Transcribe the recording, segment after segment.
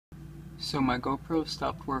So my GoPro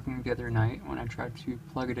stopped working the other night when I tried to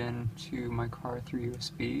plug it into my car through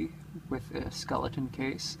USB with a skeleton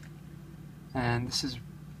case. And this is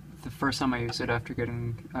the first time I use it after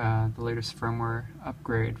getting the latest firmware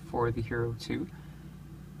upgrade for the Hero 2.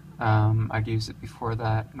 I'd used it before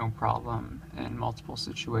that, no problem, in multiple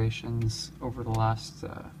situations over the last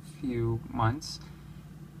few months.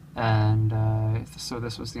 And so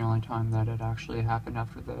this was the only time that it actually happened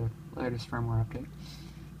after the latest firmware update.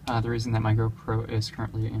 The reason that my GoPro is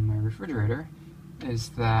currently in my refrigerator is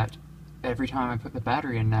that every time I put the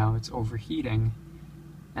battery in now, it's overheating,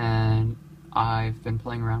 and I've been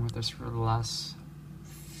playing around with this for the last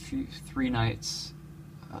 3 nights,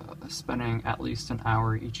 spending at least an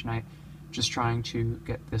hour each night just trying to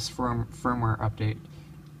get this firmware update.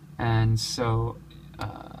 And so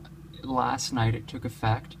last night it took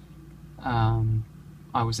effect.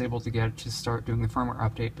 I was able to get it to start doing the firmware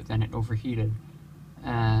update, but then it overheated.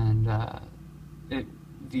 And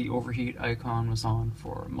the overheat icon was on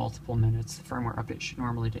for multiple minutes. The firmware update should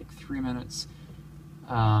normally take 3 minutes.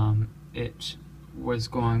 It was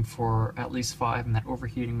going for at least 5, and that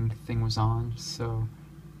overheating thing was on. So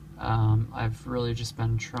I've really just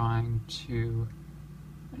been trying to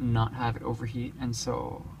not have it overheat, and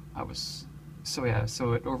so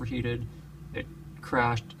it overheated, it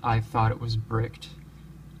crashed, I thought it was bricked,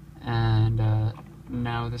 and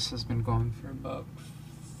now this has been going for about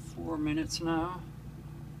 4 minutes now,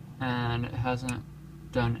 and it hasn't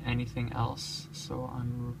done anything else, so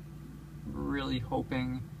I'm really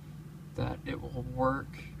hoping that it will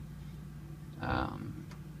work.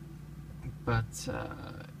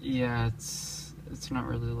 Yeah, it's not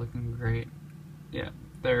really looking great. Yeah,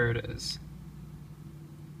 there it is.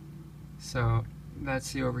 So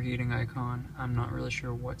that's the overheating icon. I'm not really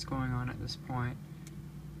sure what's going on at this point.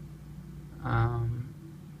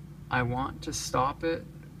 I want to stop it.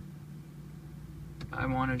 I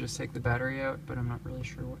want to just take the battery out, but I'm not really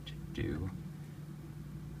sure what to do.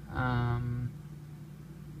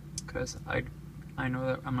 Because I know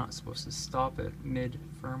that I'm not supposed to stop it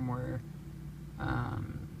mid-firmware,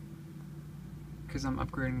 because I'm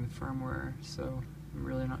upgrading the firmware, so I'm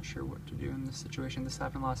really not sure what to do in this situation. This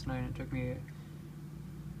happened last night, and it took me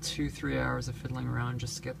 2-3 hours of fiddling around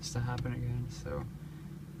just to get this to happen again, so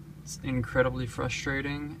it's incredibly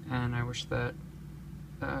frustrating, and I wish that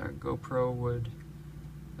GoPro would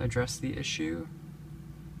address the issue,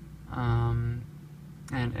 and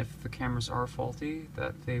if the cameras are faulty,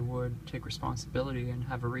 that they would take responsibility and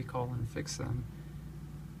have a recall and fix them,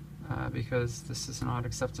 because this is not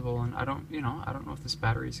acceptable. And I don't know if this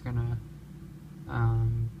battery is gonna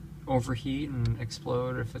overheat and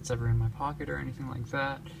explode if it's ever in my pocket or anything like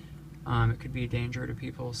that. It could be a danger to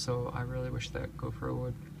people, so I really wish that GoPro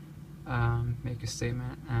would make a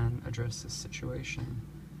statement and address this situation,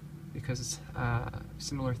 because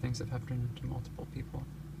similar things have happened to multiple people.